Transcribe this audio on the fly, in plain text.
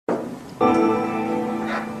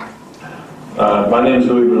My name is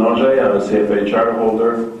Louis Boulanger. I'm a CFA charter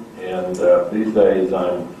holder, and these days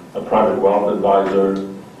I'm a private wealth advisor,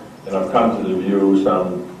 and I've come to the view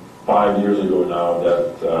some 5 years ago now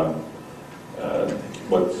that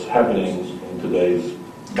what's happening in today's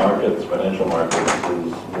markets, financial markets,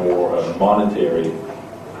 is more a monetary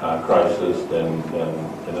crisis than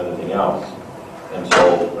anything else. And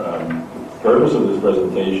so the purpose of this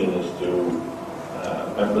presentation is to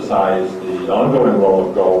emphasize the ongoing role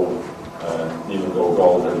of gold, even though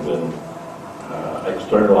gold has been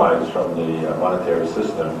externalized from the monetary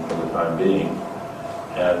system for the time being,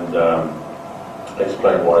 and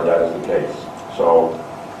explain why that is the case. So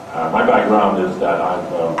my background is that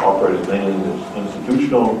I've operated mainly in the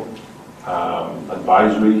institutional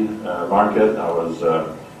advisory market. I was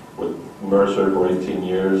with Mercer for 18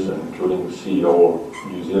 years, including the CEO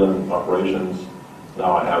of New Zealand operations.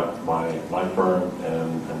 Now I have my firm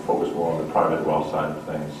and focus more on the private wealth side of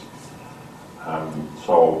things.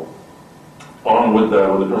 So on with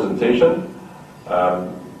the presentation.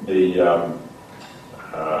 The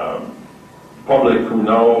public who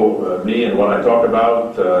know me and what I talk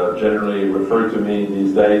about generally refer to me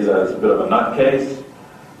these days as a bit of a nutcase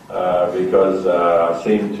because I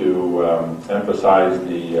seem to emphasize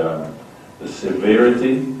the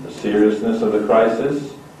severity, the seriousness of the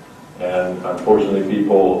crisis, and unfortunately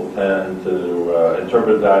people tend to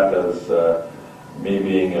interpret that as me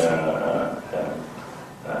being a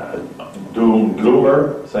doom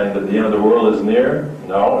gloomer, saying that the end of the world is near.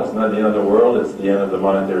 No, it's not the end of the world, it's the end of the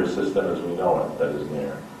monetary system as we know it that is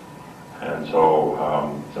near. And so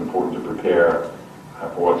it's important to prepare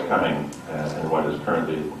for what's coming and what is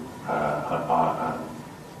currently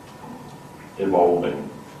evolving.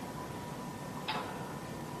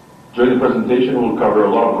 During the presentation we'll cover a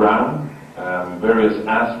lot of ground, various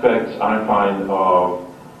aspects I find of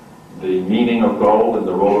the meaning of gold and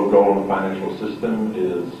the role of gold in the financial system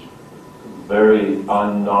is very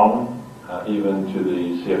unknown, even to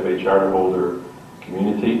the CFA charter holder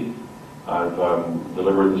community. I've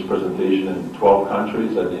delivered this presentation in 12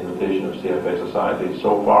 countries at the invitation of CFA Society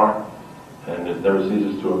so far, and it never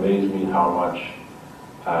ceases to amaze me how much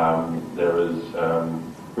there is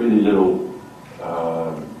really little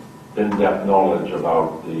in-depth knowledge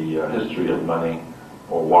about the history of money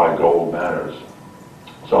or why gold matters.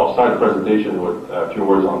 So I'll start the presentation with a few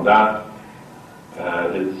words on that.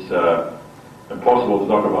 It's impossible to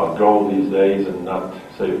talk about gold these days and not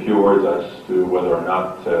say a few words as to whether or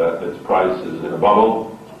not its price is in a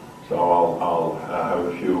bubble. So I'll have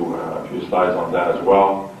a few slides on that as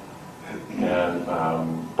well. And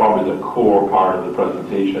probably the core part of the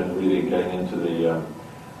presentation, really getting into the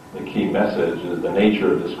key message, is the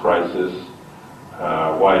nature of this crisis,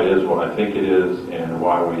 why it is what I think it is, and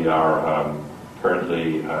why we are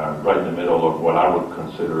currently right in the middle of what I would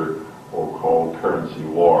consider or call currency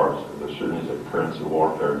wars. There certainly is a currency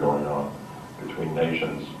warfare going on between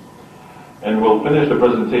nations. And we'll finish the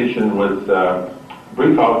presentation with a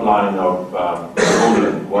brief outline of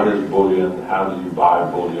bullion. What is bullion? How do you buy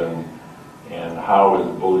bullion? And how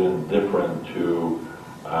is bullion different to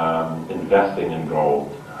investing in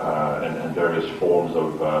gold and various forms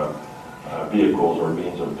of vehicles or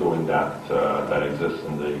means of doing that that exist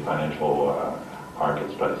in the financial market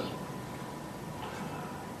space.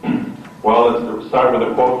 Well, let's start with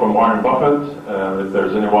a quote from Warren Buffett. If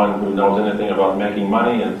there's anyone who knows anything about making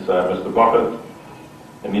money, it's Mr. Buffett.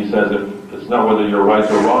 And he says, if it's not whether you're right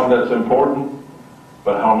or wrong that's important,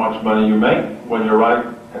 but how much money you make when you're right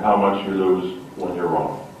and how much you lose when you're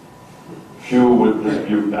wrong. Few would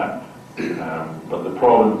dispute that. But the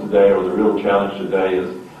problem today, or the real challenge today,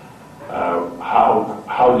 is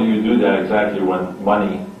how do you do that exactly when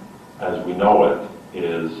money, as we know it,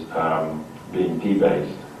 is being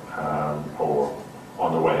debased or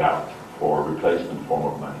on the way out for a replacement form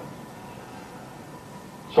of money.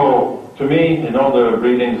 So, to me, in all the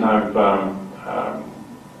readings I've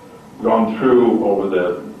gone through over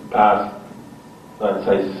the past, let's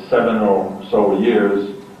say, 7 or so years,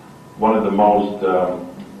 one of the most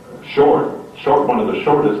one of the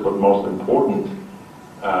shortest but most important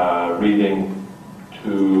reading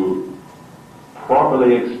to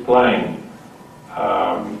properly explain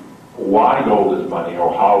why gold is money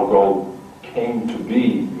or how gold came to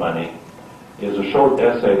be money is a short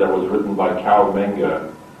essay that was written by Karl Menger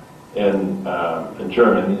in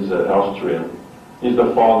German. He's an Austrian. He's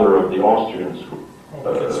the father of the Austrian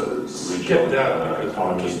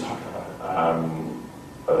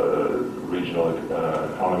regional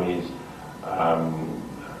economies.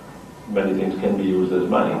 Many things can be used as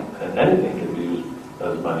money, and anything can be used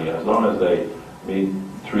as money as long as they meet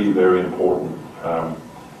 3 very important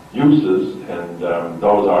uses, and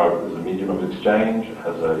those are as a medium of exchange,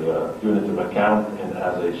 as a unit of account, and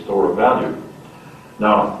as a store of value.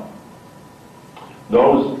 Now,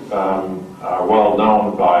 those are well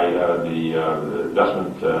known by the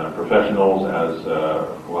investment professionals as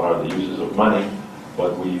what are the uses of money,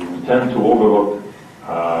 but we tend to overlook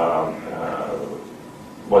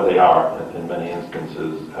what they are in many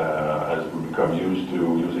instances as we become used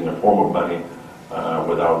to using a form of money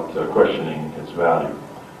without questioning its value.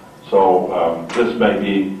 So this may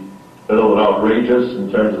be a little outrageous in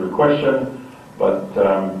terms of the question, but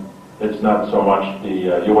it's not so much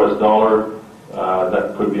the US dollar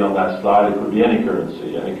that could be on that slide. It could be any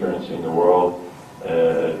currency. Any currency in the world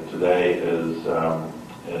today is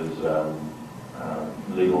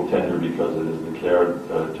legal tender because it is declared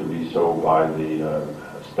to be so by the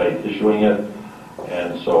state issuing it,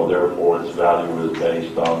 and so therefore its value is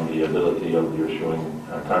based on the ability of the issuing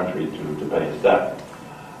country to pay its debt.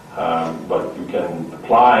 But you can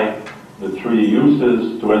apply the three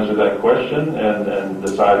uses to answer that question and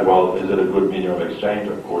decide, well, is it a good medium of exchange?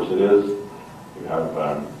 Of course it is. You have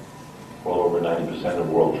well over 90% of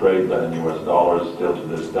world trade done in US dollars still to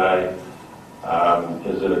this day.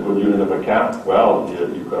 Is it a good unit of account? Well,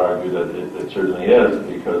 you could argue that it certainly is,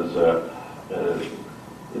 because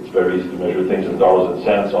it's very easy to measure things in dollars and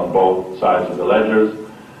cents on both sides of the ledgers,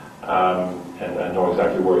 and know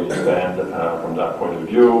exactly where you stand from that point of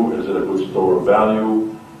view. Is it a good store of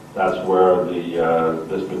value? That's where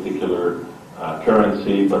this particular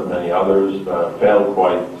currency, but many others, fell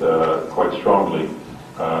quite strongly,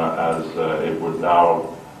 as it would now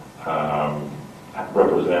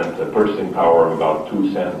represent a purchasing power of about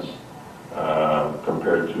 2 cents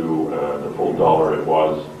compared to the full dollar it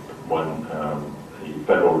was when the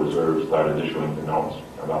Federal Reserve started issuing the notes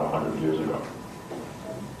about 100 years ago.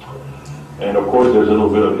 And of course there's a little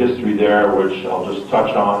bit of history there, which I'll just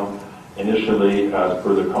touch on. Initially, as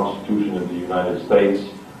per the Constitution of the United States,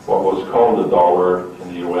 what was called a dollar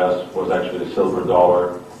in the U.S. was actually a silver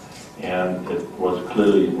dollar, and it was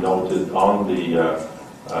clearly noted on the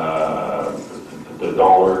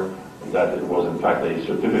dollar that it was in fact a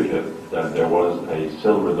certificate that there was a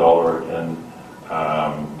silver dollar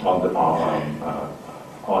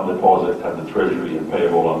on deposit at the Treasury and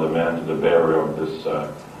payable on demand to the bearer of this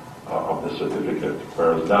certificate.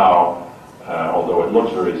 Whereas now, although it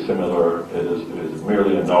looks very similar, it is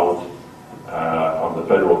merely a note of the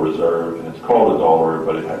Federal Reserve, and it's called a dollar,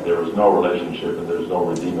 but there is no relationship and there's no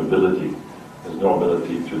redeemability. There's no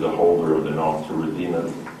ability to the holder of the note to redeem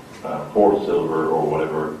it for silver or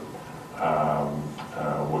whatever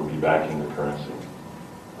would be backing the currency.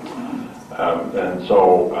 And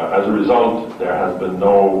so, as a result, there has been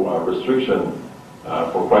no restriction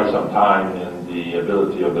for quite some time in the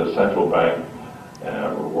ability of the central bank,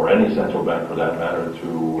 or any central bank for that matter,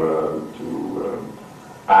 to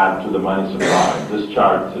add to the money supply. This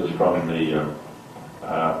chart is from the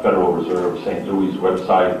Federal Reserve St. Louis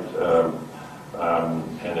website,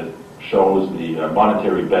 and it shows the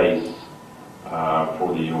monetary base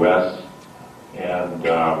for the U.S. and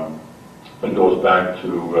it goes back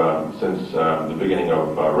to since the beginning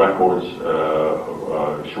of records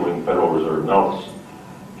of issuing Federal Reserve notes.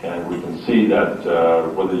 And we can see that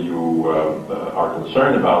whether you are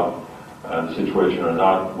concerned about the situation or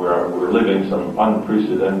not, we're living some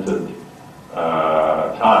unprecedented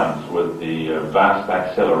times with the vast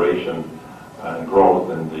acceleration and growth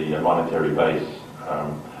in the monetary base.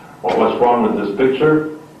 Well, what's wrong with this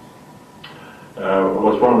picture?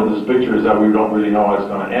 What's wrong with this picture is that we don't really know how it's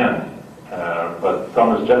going to end. But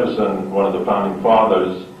Thomas Jefferson, one of the founding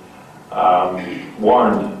fathers,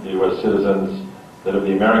 warned the U.S. citizens that if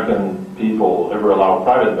the American people ever allow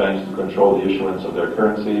private banks to control the issuance of their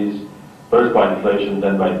currencies, first by inflation,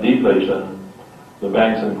 then by deflation, the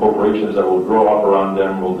banks and corporations that will grow up around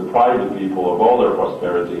them will deprive the people of all their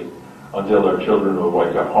prosperity until their children will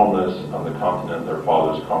wake up homeless on the continent their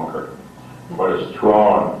fathers conquered. Quite a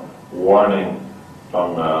strong warning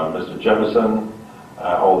from Mr. Jefferson,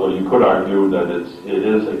 although you could argue that it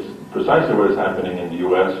is precisely what is happening in the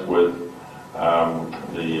U.S. with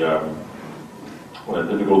the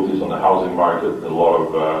difficulties on the housing market, a lot of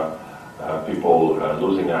people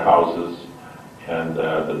losing their houses, and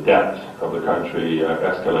the debt of the country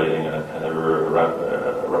escalating at an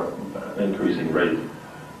ever increasing rate.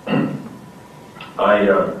 I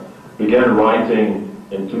began writing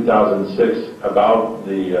in 2006 about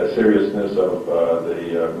the seriousness of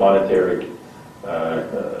the monetary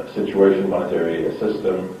situation, monetary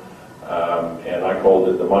system, and I called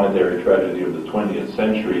it the monetary tragedy of the 20th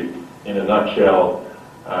century. In a nutshell,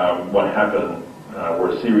 what happened were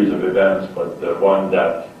a series of events, but the one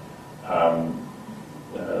that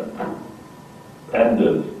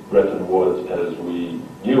ended Bretton Woods as we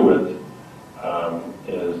knew it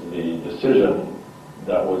is the decision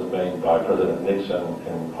that was made by President Nixon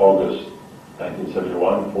in August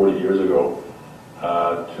 1971, 40 years ago,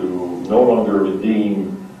 to no longer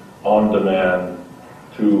redeem on demand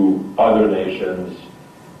to other nations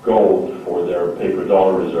gold for their paper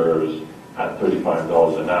dollar reserves at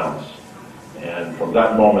 $35 an ounce. And from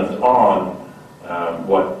that moment on,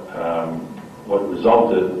 what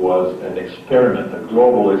resulted was an experiment, a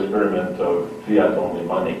global experiment of fiat-only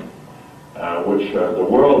money, which the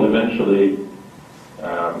world eventually,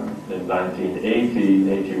 in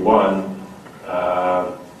 1980-81,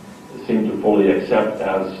 seemed to fully accept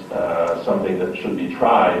as something that should be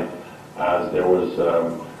tried, as there was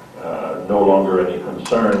no longer any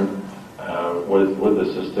concern with the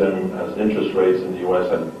system, as interest rates in the U.S.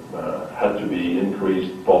 had to be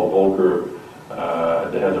increased. Paul Volcker,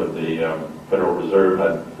 at the head of the Federal Reserve,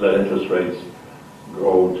 had let interest rates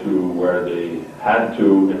go to where they had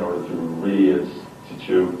to in order to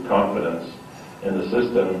reinstitute confidence in the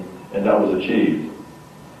system, and that was achieved.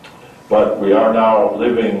 But we are now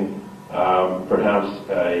living perhaps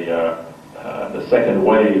the second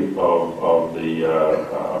wave of the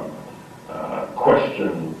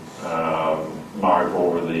question mark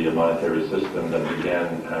over the monetary system that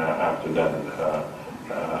began after that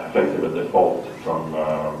effective a default from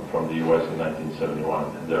the U.S. in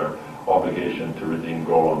 1971 and their obligation to redeem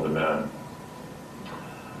gold on demand.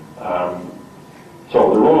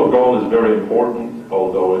 So the role of gold is very important,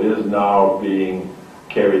 although it is now being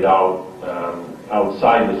carried out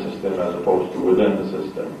outside the system as opposed to within the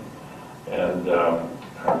system. And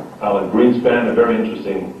Alan Greenspan, a very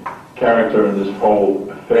interesting character in this whole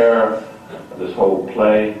affair, this whole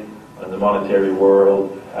play in the monetary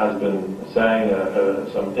world, has been saying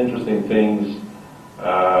some interesting things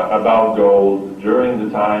about gold during the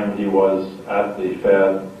time he was at the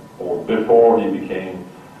Fed, or before he became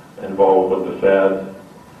involved with the Fed,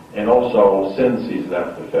 and also since he's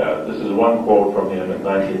left the Fed. This is one quote from him in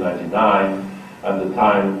 1999, at the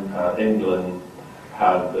time England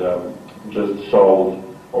had just sold,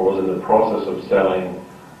 or was in the process of selling,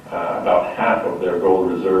 about half of their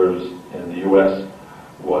gold reserves, and the U.S.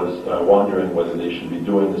 was wondering whether they should be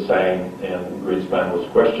doing the same, and Greenspan was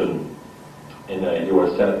questioned in a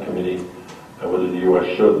U.S. Senate committee whether the U.S.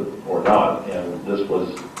 should or not, and this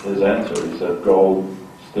was his answer. He said, gold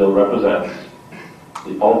still represents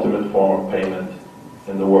the ultimate form of payment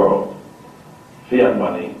in the world. Fiat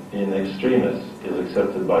money in extremis is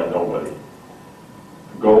accepted by nobody.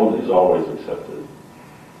 Gold is always accepted.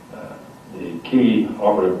 The key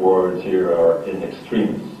operative words here are in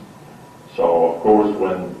extremis. So, of course,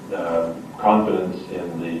 when confidence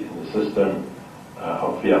in the system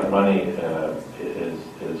of fiat money is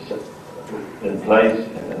in place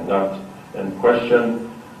and not in question,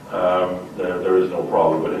 there is no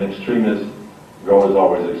problem. But in extremis, gold is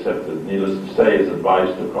always accepted. Needless to say, his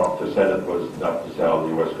advice to Senate was not to sell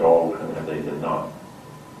the U.S. gold, and they did not.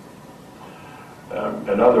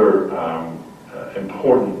 Another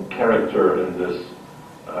important character in this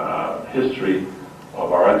history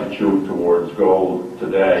of our attitude towards gold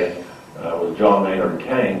today was John Maynard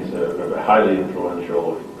Keynes, a highly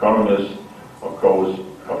influential economist. Of course,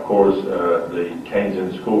 the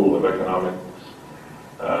Keynesian school of economics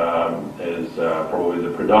is probably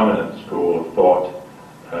the predominant school of thought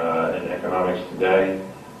in economics today.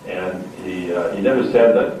 And he never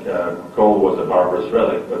said that gold was a barbarous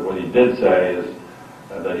relic, but what he did say is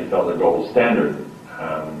that he felt the gold standard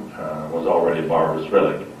was already a barbarous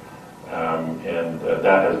relic. And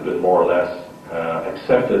that has been more or less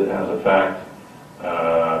accepted as a fact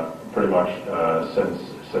pretty much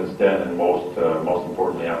since then, and most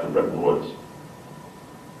importantly after Bretton Woods.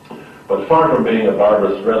 But far from being a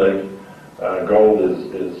barbarous relic, gold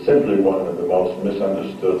is simply one of the most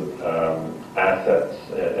misunderstood assets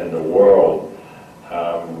in the world.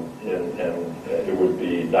 And it would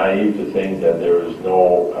be naive to think that there is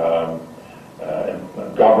no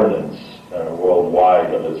governance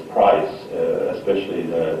worldwide of its price, especially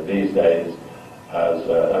these days, as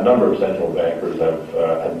a number of central bankers have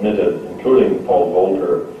admitted, including Paul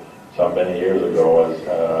Volcker some many years ago, as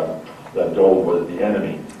that gold was the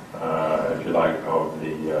enemy, if you like, of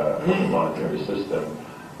the monetary system,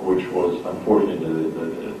 which was unfortunately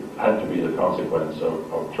had to be the consequence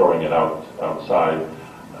of throwing it outside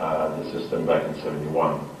the system back in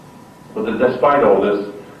 '71. But despite all this,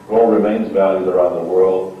 gold remains valued around the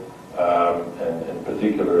world, and in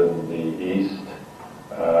particular in the East,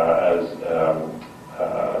 as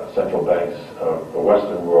central banks of the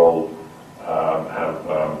Western world have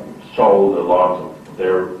sold a lot of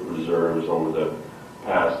their reserves over the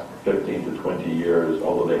past 15 to 20 years,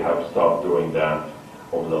 although they have stopped doing that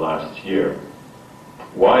over the last year.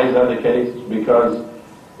 Why is that the case? Because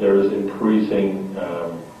there is increasing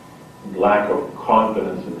lack of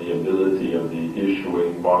confidence in the ability of the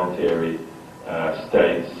issuing monetary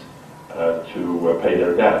states to pay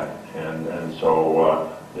their debt, and so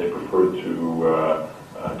they prefer to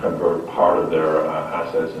convert part of their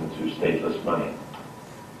assets into stateless money.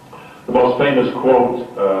 The most famous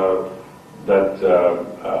quote that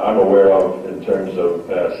I'm aware of in terms of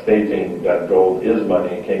stating that gold is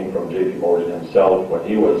money came from J.P. Morgan himself when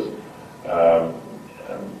he was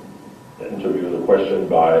interviewed a question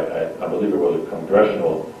by, I believe it was a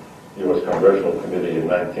U.S. Congressional Committee in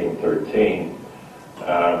 1913.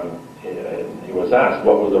 He was asked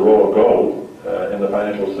what was the role of gold in the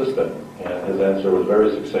financial system, and his answer was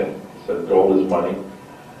very succinct. He said, gold is money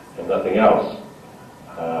and nothing else.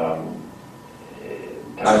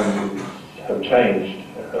 Times have changed,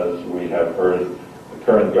 as we have heard the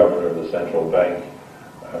current governor of the central bank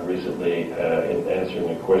recently in answering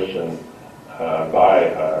a question by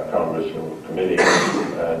a congressional committee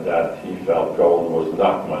that he felt gold was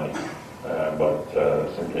not money, but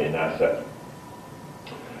simply an asset.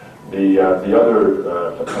 The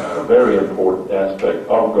other very important aspect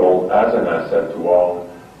of gold as an asset to own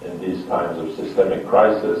in these times of systemic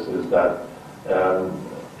crisis is that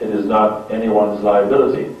it is not anyone's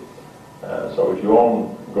liability. So if you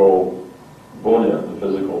own gold bullion, the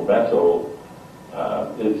physical metal,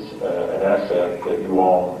 it's an asset that you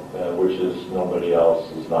own, which is nobody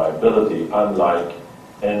else's liability, unlike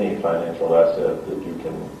any financial asset that you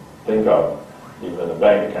can think of. Even a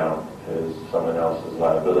bank account is someone else's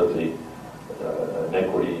liability, an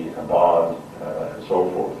equity, a bond, and so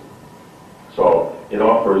forth. So it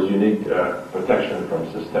offers unique protection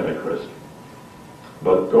from systemic risk.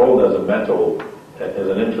 But gold as a metal is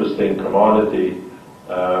an interesting commodity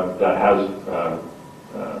that has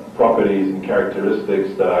properties and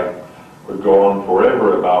characteristics that I could go on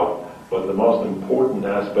forever about, but the most important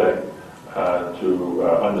aspect to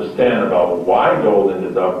understand about why gold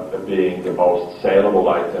ended up being the most saleable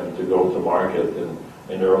item to go to market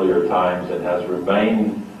in earlier times and has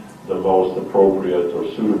remained the most appropriate or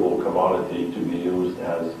suitable commodity to be used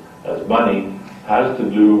as money has to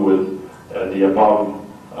do with the above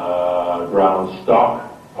ground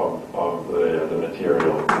stock of the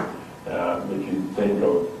material. If you think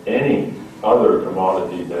of any other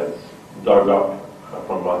commodity that's dug up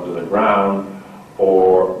from under the ground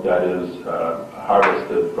or that is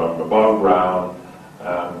harvested from above ground,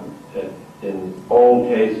 in all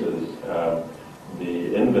cases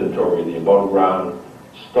the inventory, the above ground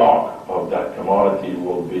stock of that commodity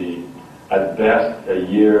will be at best a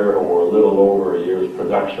year or a little over a year's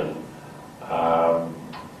production.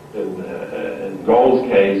 In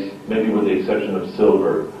gold's case, maybe with the exception of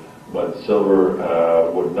silver, but silver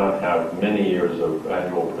would not have many years of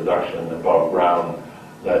annual production above ground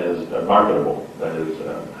that is marketable, that is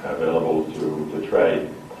available to trade.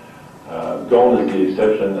 Gold is the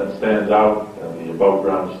exception that stands out. The above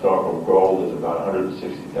ground stock of gold is about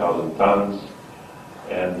 160,000 tons,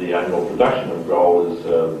 and the annual production of gold is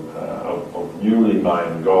of newly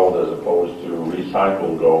mined gold as opposed to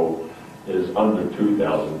recycled gold is under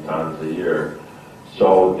 2,000 tons a year.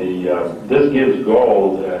 So this gives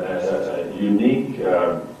gold a unique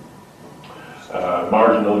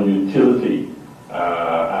marginal utility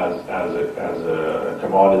as a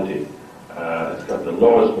commodity. It's got the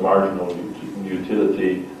lowest marginal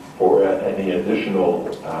utility for any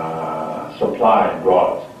additional supply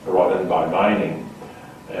brought in by mining,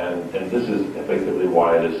 and this is effectively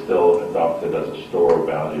why it is still adopted as a store of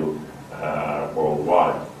value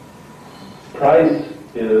worldwide. Price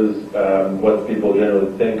is what people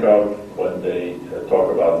generally think of when they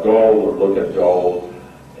talk about gold or look at gold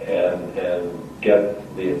and get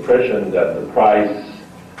the impression that the price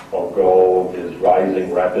of gold is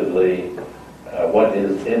rising rapidly. What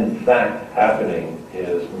is in fact happening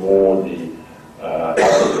is more the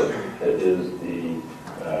opposite. It is the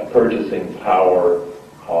purchasing power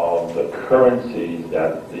of the currencies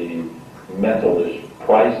that the metal is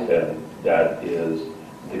priced in that is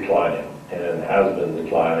declining, and has been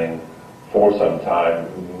declining for some time,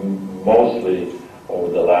 mostly over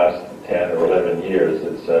the last 10 or 11 years.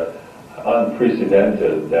 It's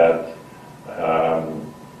unprecedented that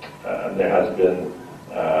there has been,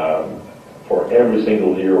 for every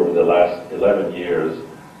single year over the last 11 years,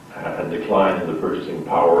 a decline in the purchasing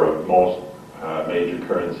power of most major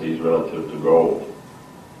currencies relative to gold,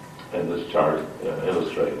 and this chart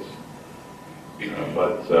illustrates.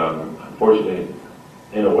 But unfortunately,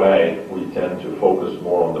 in a way, we tend to focus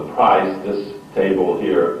more on the price. This table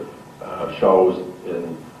here shows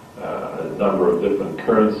in number of different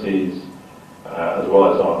currencies, as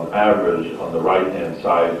well as on average on the right-hand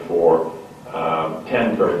side for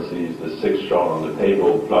 10 currencies, the 6 shown on the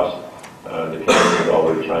table, plus the Canadian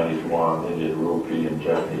dollar, Chinese yuan, Indian rupee, and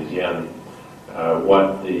Japanese yen.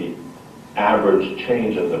 What the average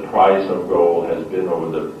change in the price of gold has been over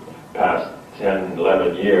the past 10,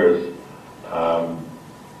 11 years.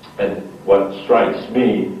 And what strikes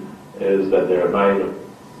me is that there might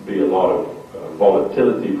be a lot of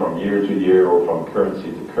volatility from year to year or from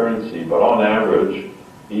currency to currency, but on average,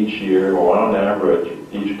 each year, or on average,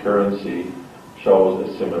 each currency shows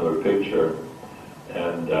a similar picture.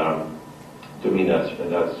 And to me,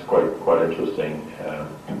 that's quite interesting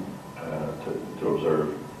to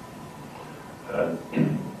observe.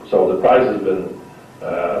 So the price has been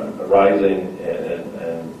rising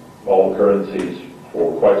in all currencies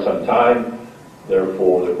for quite some time.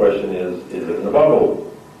 Therefore, the question is it in a bubble?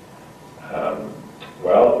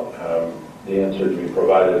 The answer to be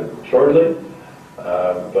provided shortly.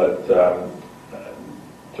 But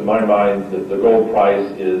to my mind, the gold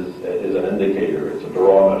price is an indicator. It's a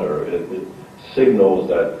barometer. It signals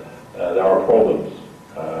that there are problems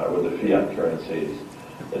with the fiat currencies.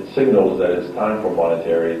 It signals that it's time for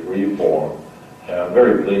monetary reform. And I'm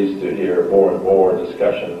very pleased to hear more and more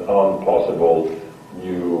discussion on possible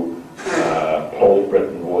new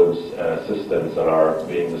post-Bretton Woods systems that are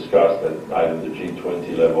being discussed at either the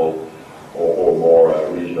G20 level or more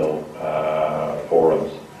regional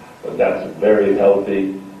forums. But that's very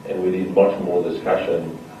healthy, and we need much more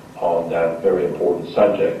discussion on that very important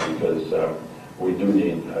subject, because we do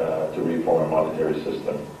need to reform our monetary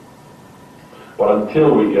system. But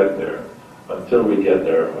until we get there,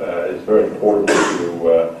 it's very important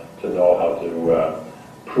to know how to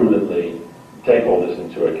prudently take all this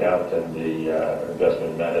into account in the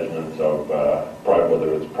investment management of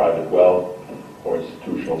whether it's private wealth or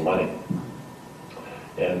institutional money.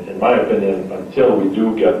 And in my opinion, until we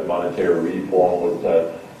do get monetary reform with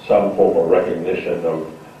some form of recognition of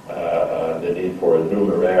the need for a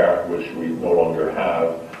numeraire, which we no longer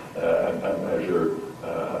have,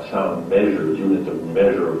 a sound measure, unit of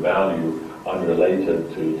measure of value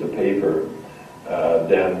unrelated to paper,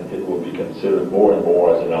 then it will be considered more and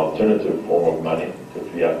more as an alternative form of money to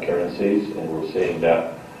fiat currencies, and we're seeing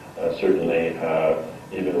that certainly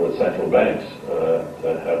even with central banks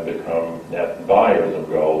that have become net buyers of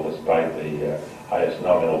gold despite the highest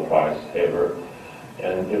nominal price ever.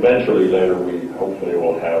 And eventually later we hopefully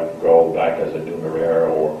will have gold back as a numeraire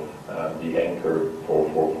or the anchor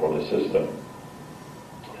for the system.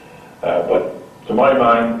 But to my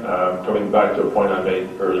mind, coming back to a point I made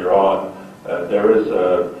earlier on, there is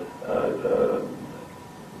a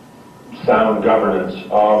sound governance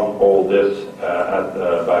of all this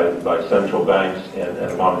by central banks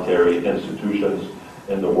and monetary institutions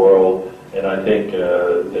in the world. And I think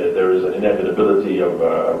there is an inevitability of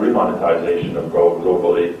remonetization of gold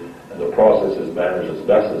globally, and the process is managed as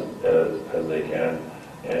best as they can,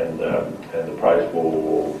 and the price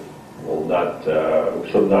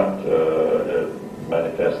should not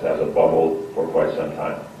manifest as a bubble for quite some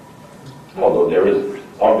time. Although there is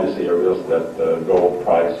obviously a risk that the gold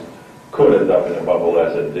price could end up in a bubble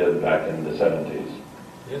as it did back in the 70s.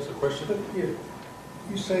 Yes, a question? But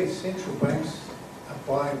you say central banks are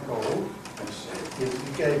buying gold. You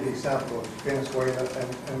gave the example of Venezuela,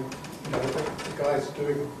 and the guy's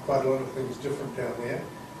doing quite a lot of things different down there.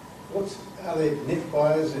 Are they net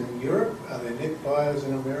buyers in Europe? Are they net buyers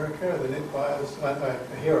in America? Are they net buyers?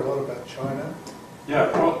 I hear a lot about China.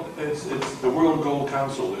 Yeah, well, it's the World Gold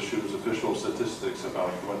Council issues official statistics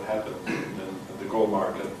about what happened in the gold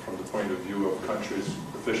market from the point of view of countries'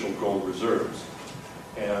 official gold reserves.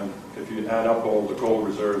 And if you add up all the gold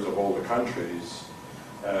reserves of all the countries,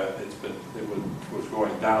 it was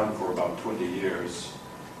going down for about 20 years,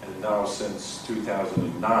 and now since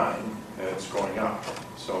 2009, it's going up.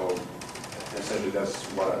 So essentially, that's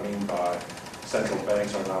what I mean by central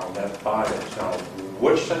banks are now net buyers. Now,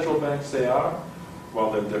 which central banks they are?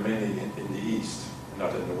 Well, they're mainly in the East,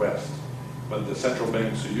 not in the West. But the central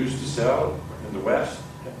banks who used to sell in the West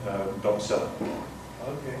don't sell anymore.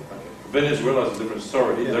 Okay. Venezuela is a different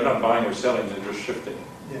story. Yeah. They're not buying or selling; they're just shifting.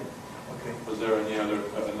 Yeah. Okay. Was there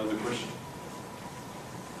another question?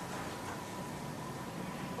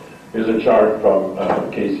 Here's a chart from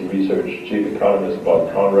Casey Research Chief Economist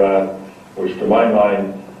Bob Conrad, which to my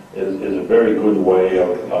mind is a very good way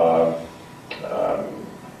of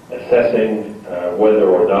assessing whether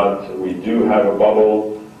or not we do have a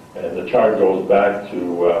bubble. And the chart goes back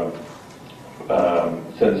to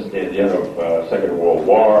since the end of Second World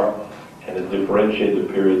War, and it differentiates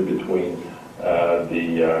the period between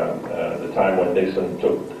the time when Nixon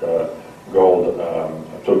took gold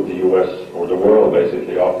took the U.S. or the world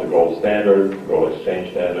basically off the gold standard, gold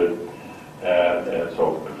exchange standard, and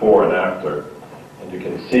so before and after. And you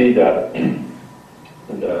can see that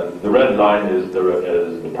the red line is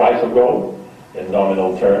the price of gold in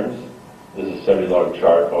nominal terms. This is a semi-log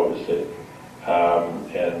chart, obviously.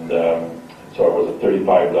 So it was at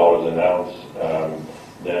 $35 an ounce.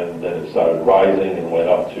 Then it started rising and went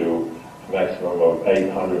up to a maximum of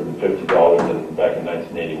 $850 back in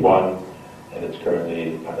 1981. And it's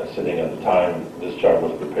currently sitting at the time this chart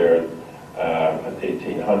was prepared at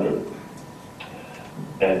 $1,800.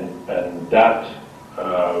 And that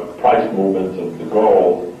price movement of the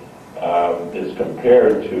gold is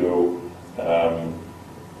compared to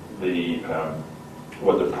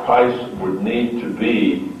what the price would need to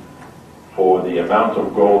be for the amount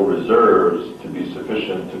of gold reserves to be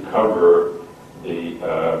sufficient to cover the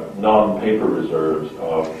non-paper reserves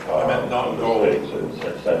of non-gold. the states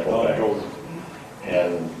and central banks.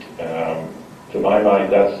 And to my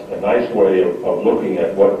mind, that's a nice way of looking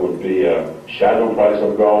at what would be a shadow price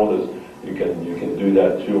of gold. Is you can do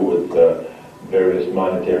that too with various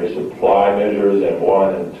monetary supply measures,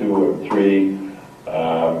 M1 and 2 and 3.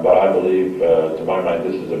 But I believe, to my mind,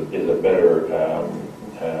 this is a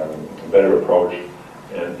better approach,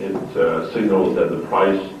 and it signals that the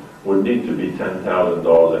price would need to be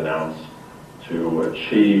 $10,000 an ounce to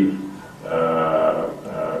achieve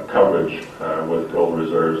coverage with gold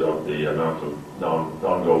reserves of the amount of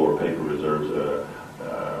non-gold or paper reserves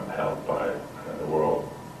held by the world.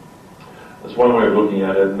 That's one way of looking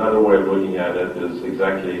at it. Another way of looking at it is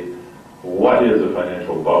exactly what is a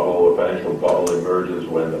financial bubble. A financial bubble emerges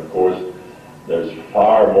when, of course, there's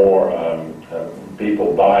far more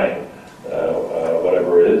people buying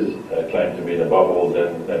whatever is claimed to be in a bubble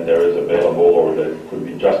than there is available or that could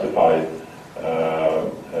be justified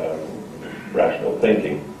rational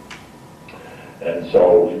thinking. And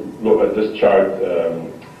so, look at this chart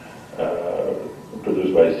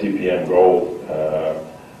produced by CPM Gold,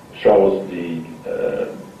 shows the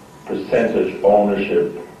percentage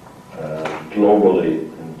ownership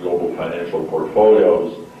globally in global financial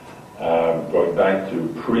portfolios going back to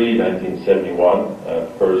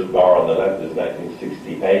pre-1971. First bar on the left is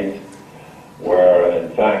 1968, where in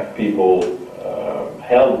fact people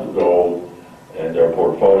held gold in their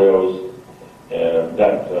portfolios.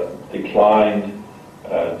 That declined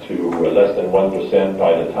to less than 1%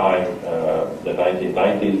 by the time the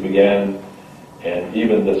 1990s began. And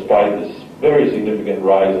even despite this very significant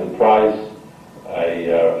rise in price,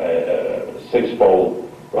 a six-fold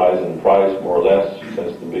rise in price, more or less,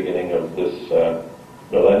 since the beginning of this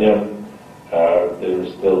millennium, there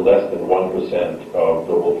is still less than 1% of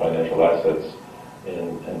global financial assets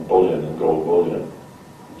in bullion, in gold bullion.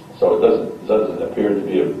 So it doesn't appear to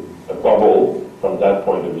be a bubble from that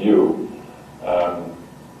point of view.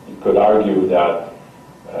 You could argue that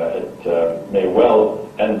it may well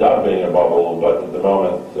end up being a bubble, but at the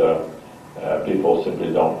moment people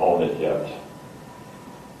simply don't own it yet.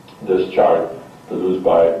 This chart, produced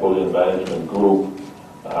by Bullion Management Group,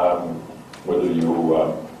 whether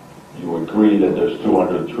you agree that there's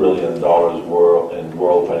 $200 trillion in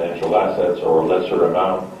world financial assets or a lesser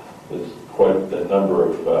amount, there's quite a number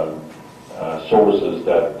of sources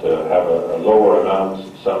that have a lower amount,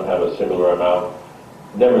 some have a similar amount.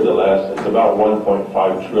 Nevertheless, it's about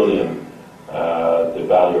 1.5 trillion, the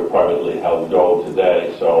value of privately held gold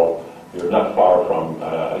today, so you're not far from,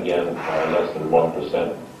 again, less than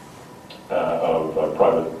 1% of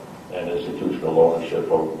private and institutional ownership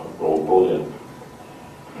of gold bullion.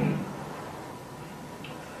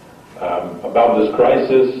 About this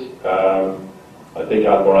crisis, I think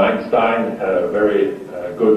Albert Einstein had a very